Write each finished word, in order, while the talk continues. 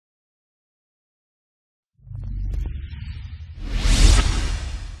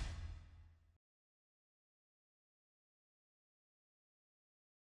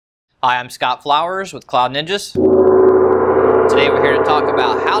Hi, I'm Scott Flowers with Cloud Ninjas. Today we're here to talk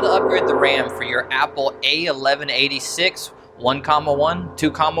about how to upgrade the RAM for your Apple A1186 1,1,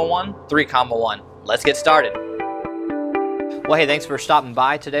 2,1, 3,1. Let's get started. Well, hey, thanks for stopping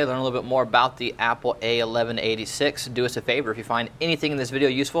by today. Learn a little bit more about the Apple A1186. Do us a favor, if you find anything in this video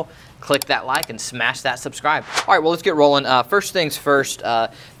useful, click that like and smash that subscribe. All right, well, let's get rolling. First things first,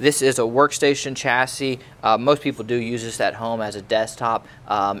 this is a workstation chassis. Most people do use this at home as a desktop,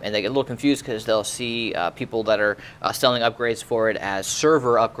 and they get a little confused because they'll see people that are selling upgrades for it as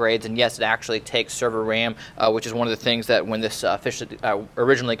server upgrades. And yes, it actually takes server RAM, which is one of the things that when this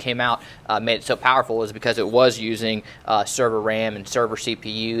originally came out made it so powerful, was because it was using server RAM and server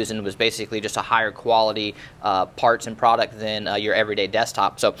CPUs, and it was basically just a higher quality parts and product than your everyday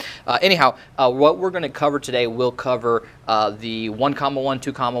desktop. So anyhow, what we're going to cover today will cover the 1,1,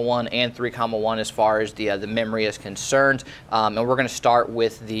 2,1, and 3,1 as far as the memory is concerned, and we're going to start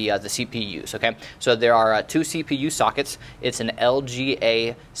with the CPUs. Okay, so there are two CPU sockets. It's an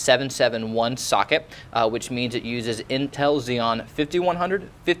LGA 771 socket, which means it uses Intel Xeon 5100,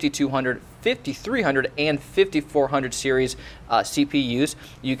 5200, 5300 and 5400 series CPUs.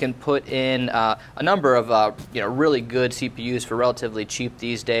 You can put in a number of really good CPUs for relatively cheap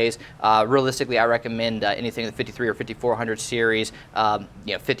these days. Realistically, I recommend anything in the 53 or 5400 series.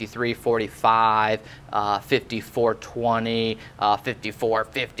 5345, 5420,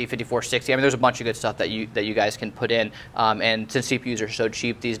 5450, 5460. I mean, there's a bunch of good stuff that you guys can put in. And since CPUs are so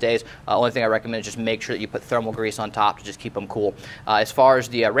cheap these days, only thing I recommend is just make sure that you put thermal grease on top to just keep them cool. As far as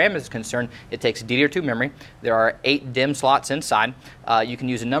the RAM is concerned, it takes DDR2 memory. There are 8 DIMM slots inside. You can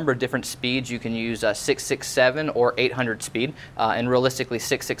use a number of different speeds. You can use 667 or 800 speed, and realistically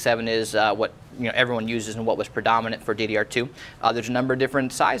 667 is what everyone uses and what was predominant for DDR2. There's a number of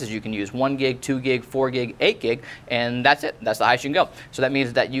different sizes you can use: 1 gig, 2 gig, 4 gig, 8 gig, and that's it. That's the highest you can go. So that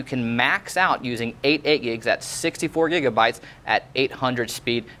means that you can max out using 8 gigs at 64 gigabytes at 800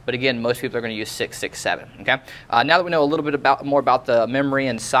 speed. But again, most people are going to use 667. Okay. Now that we know a little bit more about the memory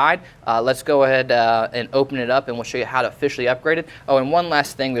inside, let's go ahead and open it up, and we'll show you how to officially upgrade it. Oh, and one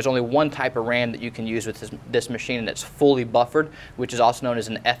last thing: there's only one type of RAM that you can use with this machine, and it's fully buffered, which is also known as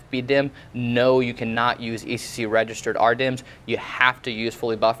an FBIMM. No, you cannot use ECC Registered RDIMMs. You have to use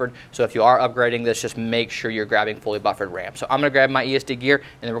fully buffered. So if you are upgrading this, just make sure you're grabbing fully buffered RAM. So I'm going to grab my ESD gear, and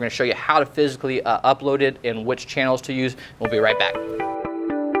then we're going to show you how to physically upload it and which channels to use. We'll be right back.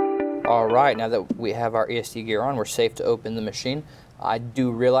 All right, now that we have our ESD gear on, we're safe to open the machine. I do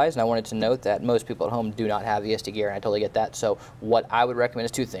realize, and I wanted to note, that most people at home do not have ESD gear, and I totally get that. So what I would recommend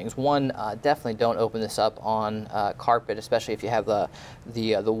is two things. One, definitely don't open this up on carpet, especially if you have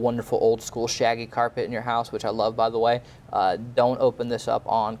the wonderful old school shaggy carpet in your house, which I love, by the way. Don't open this up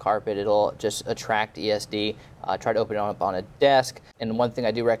on carpet. It'll just attract ESD. Try to open it up on a desk. And one thing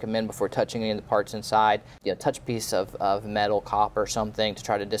I do recommend before touching any of the parts inside, touch a piece of metal, copper, something to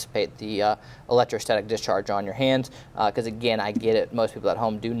try to dissipate the electrostatic discharge on your hands. Because again, I get it. Most people at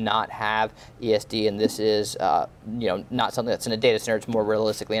home do not have ESD, and this is not something that's in a data center. It's more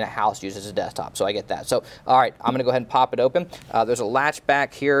realistically in a house used as a desktop. So I get that. So all right, I'm going to go ahead and pop it open. There's a latch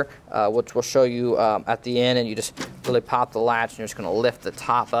back here, which we'll show you at the end, and you just really pop the latch, and you're just going to lift the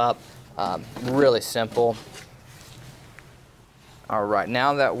top up. Really simple. All right,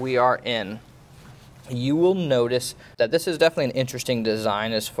 now that we are in, you will notice that this is definitely an interesting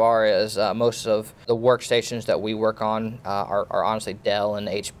design. As far as most of the workstations that we work on are honestly Dell and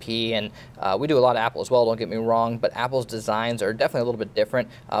HP, and we do a lot of Apple as well, don't get me wrong, but Apple's designs are definitely a little bit different,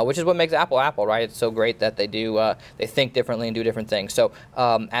 which is what makes Apple Apple, right? It's so great that they think differently and do different things. So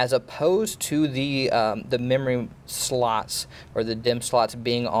as opposed to the memory slots or the DIMM slots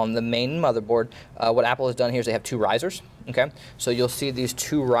being on the main motherboard, what Apple has done here is they have two risers. Okay, so you'll see these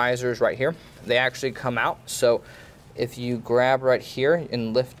two risers right here. They actually come out. So if you grab right here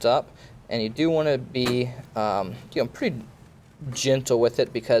and lift up, and you do want to be pretty gentle with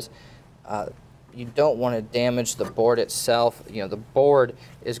it, because you don't want to damage the board itself. The board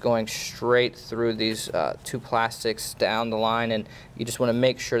is going straight through these two plastics down the line, and you just want to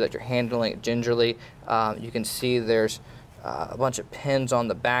make sure that you're handling it gingerly. You can see there's a bunch of pins on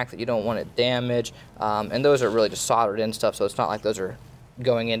the back that you don't want to damage, and those are really just soldered in stuff, so it's not like those are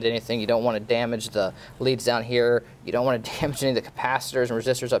going into anything. You don't want to damage the leads down here. You don't want to damage any of the capacitors and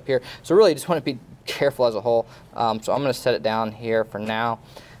resistors up here. So really, you just want to be careful as a whole. So I'm going to set it down here for now.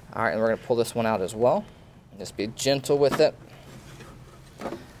 All right, and we're going to pull this one out as well. Just be gentle with it.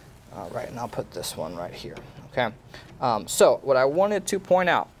 All right, and I'll put this one right here. Okay. So what I wanted to point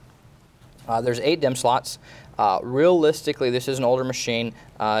out There's 8 DIMM slots. Realistically, this is an older machine.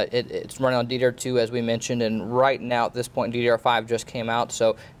 It's running on DDR2, as we mentioned, and right now at this point DDR5 just came out,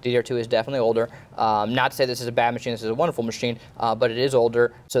 so DDR2 is definitely older. Not to say this is a bad machine, this is a wonderful machine, but it is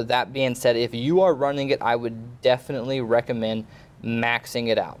older. So that being said, if you are running it, I would definitely recommend maxing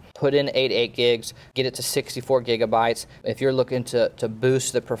it out. Put in 8 gigs, get it to 64 gigabytes. If you're looking to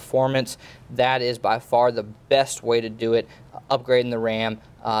boost the performance, that is by far the best way to do it. Upgrading the RAM,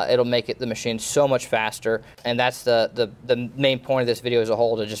 it'll make the machine so much faster, and that's the main point of this video as a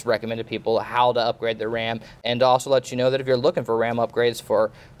whole, to just recommend to people how to upgrade their RAM, and to also let you know that if you're looking for RAM upgrades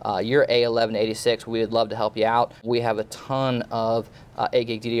for your A1186, we would love to help you out. We have a ton of 8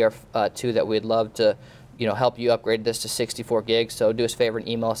 gig DDR2 that we'd love to help you upgrade this to 64 gigs. So do us a favor and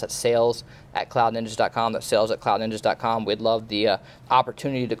email us at sales@cloudninjas.com. That's sales@cloudninjas.com. We'd love the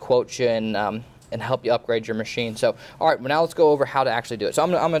opportunity to quote you and help you upgrade your machine. So, all right, well, now let's go over how to actually do it. So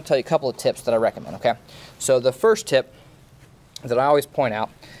I'm going to tell you a couple of tips that I recommend, okay? So the first tip that I always point out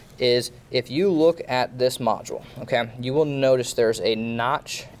is if you look at this module, okay, you will notice there's a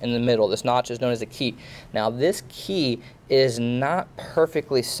notch in the middle. This notch is known as a key. Now, this key is not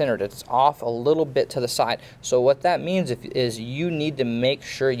perfectly centered. It's off a little bit to the side. So what that means is you need to make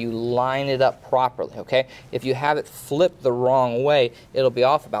sure you line it up properly, okay? If you have it flipped the wrong way, it'll be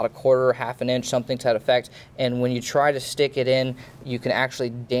off about 1/4, half an inch, something to that effect. And when you try to stick it in, you can actually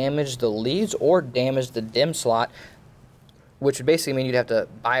damage the leads or damage the DIMM slot, which would basically mean you'd have to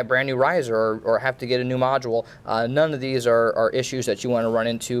buy a brand new riser or have to get a new module. None of these are issues that you want to run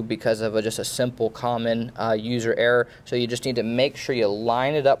into because of just a simple common user error. So you just need to make sure you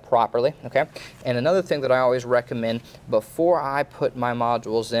line it up properly, okay? And another thing that I always recommend before I put my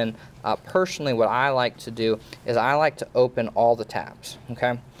modules in, personally what I like to do is I like to open all the tabs,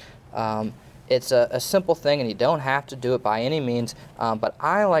 okay? It's a simple thing, and you don't have to do it by any means, but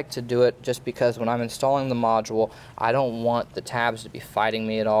I like to do it just because when I'm installing the module, I don't want the tabs to be fighting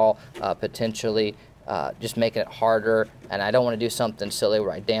me at all, potentially just making it harder, and I don't want to do something silly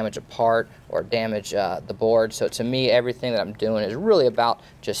where I damage a part or damage the board. So to me, everything that I'm doing is really about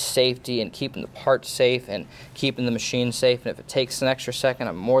just safety and keeping the parts safe and keeping the machine safe, and if it takes an extra second,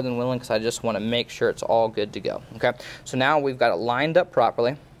 I'm more than willing, because I just want to make sure it's all good to go, okay? So now we've got it lined up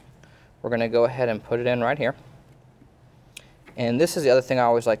properly. We're going to go ahead and put it in right here. And this is the other thing I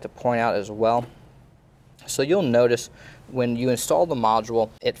always like to point out as well. So you'll notice when you install the module,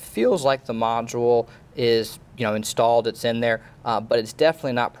 it feels like the module is installed, it's in there, but it's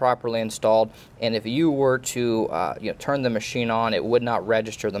definitely not properly installed. And if you were to turn the machine on, it would not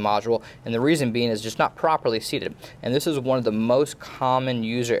register the module, and the reason being is just not properly seated. And this is one of the most common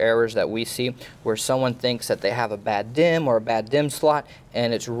user errors that we see, where someone thinks that they have a bad DIMM or a bad DIMM slot,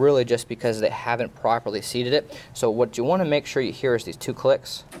 and it's really just because they haven't properly seated it. So what you want to make sure you hear is these 2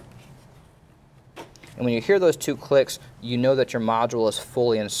 clicks. And when you hear those 2 clicks, you know that your module is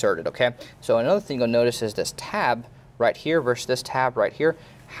fully inserted, okay? So another thing you'll notice is this tab right here versus this tab right here,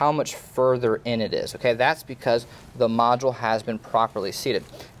 how much further in it is, okay? That's because the module has been properly seated.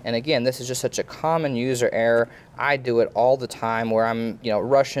 And again, this is just such a common user error. I do it all the time where I'm,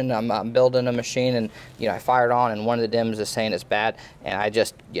 rushing, I'm building a machine, and I fire it on, and one of the DIMMs is saying it's bad, and I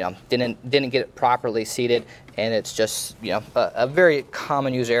just, didn't get it properly seated, and it's just, a very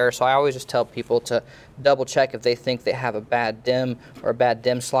common user error. So I always just tell people to double check if they think they have a bad DIMM or a bad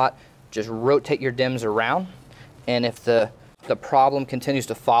DIMM slot. Just rotate your DIMMs around, and if the problem continues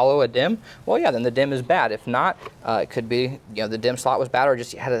to follow a DIMM, well, yeah, then the DIMM is bad. If not, it could be the DIMM slot was bad, or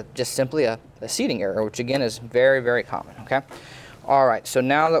just you had just simply a seating error, which again is very, very common, okay? All right, so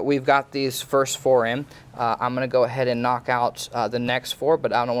now that we've got these first 4 in, I'm going to go ahead and knock out the next 4,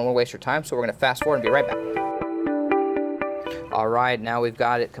 but I don't want to waste your time, so we're going to fast forward and be right back. All right, now we've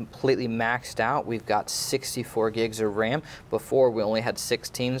got it completely maxed out. We've got 64 gigs of RAM. Before, we only had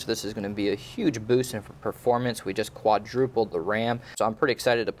 16, so this is going to be a huge boost in performance. We just quadrupled the RAM, so I'm pretty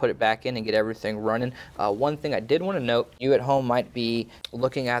excited to put it back in and get everything running. One thing I did want to note, you at home might be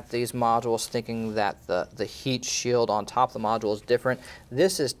looking at these modules thinking that the heat shield on top of the module is different.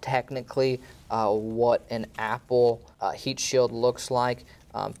 This is technically what an Apple heat shield looks like.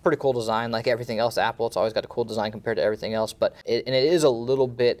 Pretty cool design, like everything else Apple. It's always got a cool design compared to everything else, but it is a little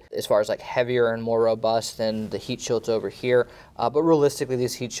bit, as far as like heavier and more robust than the heat shields over here. But realistically,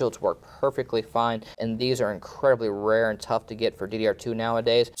 these heat shields work perfectly fine, and these are incredibly rare and tough to get for DDR2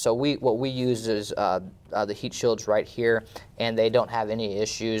 nowadays. So what we use is the heat shields right here, and they don't have any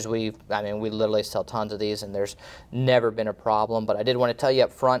issues. I mean, we literally sell tons of these, and there's never been a problem. But I did want to tell you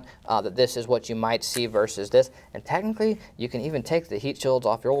up front that this is what you might see versus this. And technically, you can even take the heat shields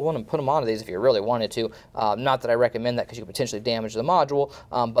off your old one and put them onto these if you really wanted to. Not that I recommend that because you could potentially damage the module,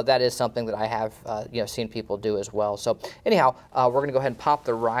 but that is something that I have seen people do as well. So anyhow, we're going to go ahead and pop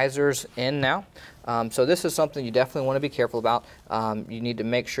the risers in now. So this is something you definitely want to be careful about. You need to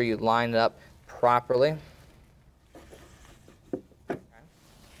make sure you line it up properly. I'm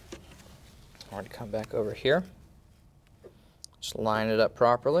going to come back over here. Just line it up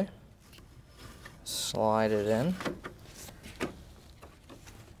properly. Slide it in.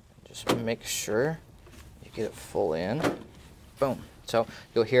 Just make sure you get it fully in. Boom. So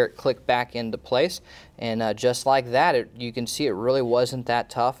you'll hear it click back into place, and just like that, you can see it really wasn't that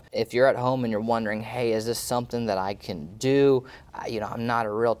tough. If you're at home and you're wondering, hey, is this something that I can do? I'm not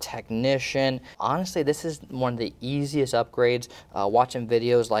a real technician. Honestly, this is one of the easiest upgrades. Watching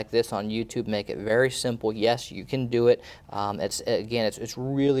videos like this on YouTube make it very simple. Yes, you can do it. It's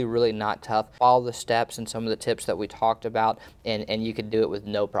really, really not tough. Follow the steps and some of the tips that we talked about, and you can do it with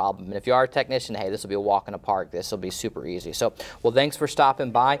no problem. And if you are a technician, hey, this will be a walk in the park. This will be super easy. So, well, thanks for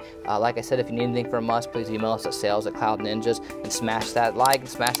stopping by. Like I said, if you need anything from us, please email us at sales@cloudninjas, and smash that like and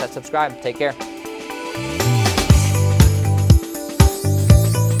smash that subscribe. Take care.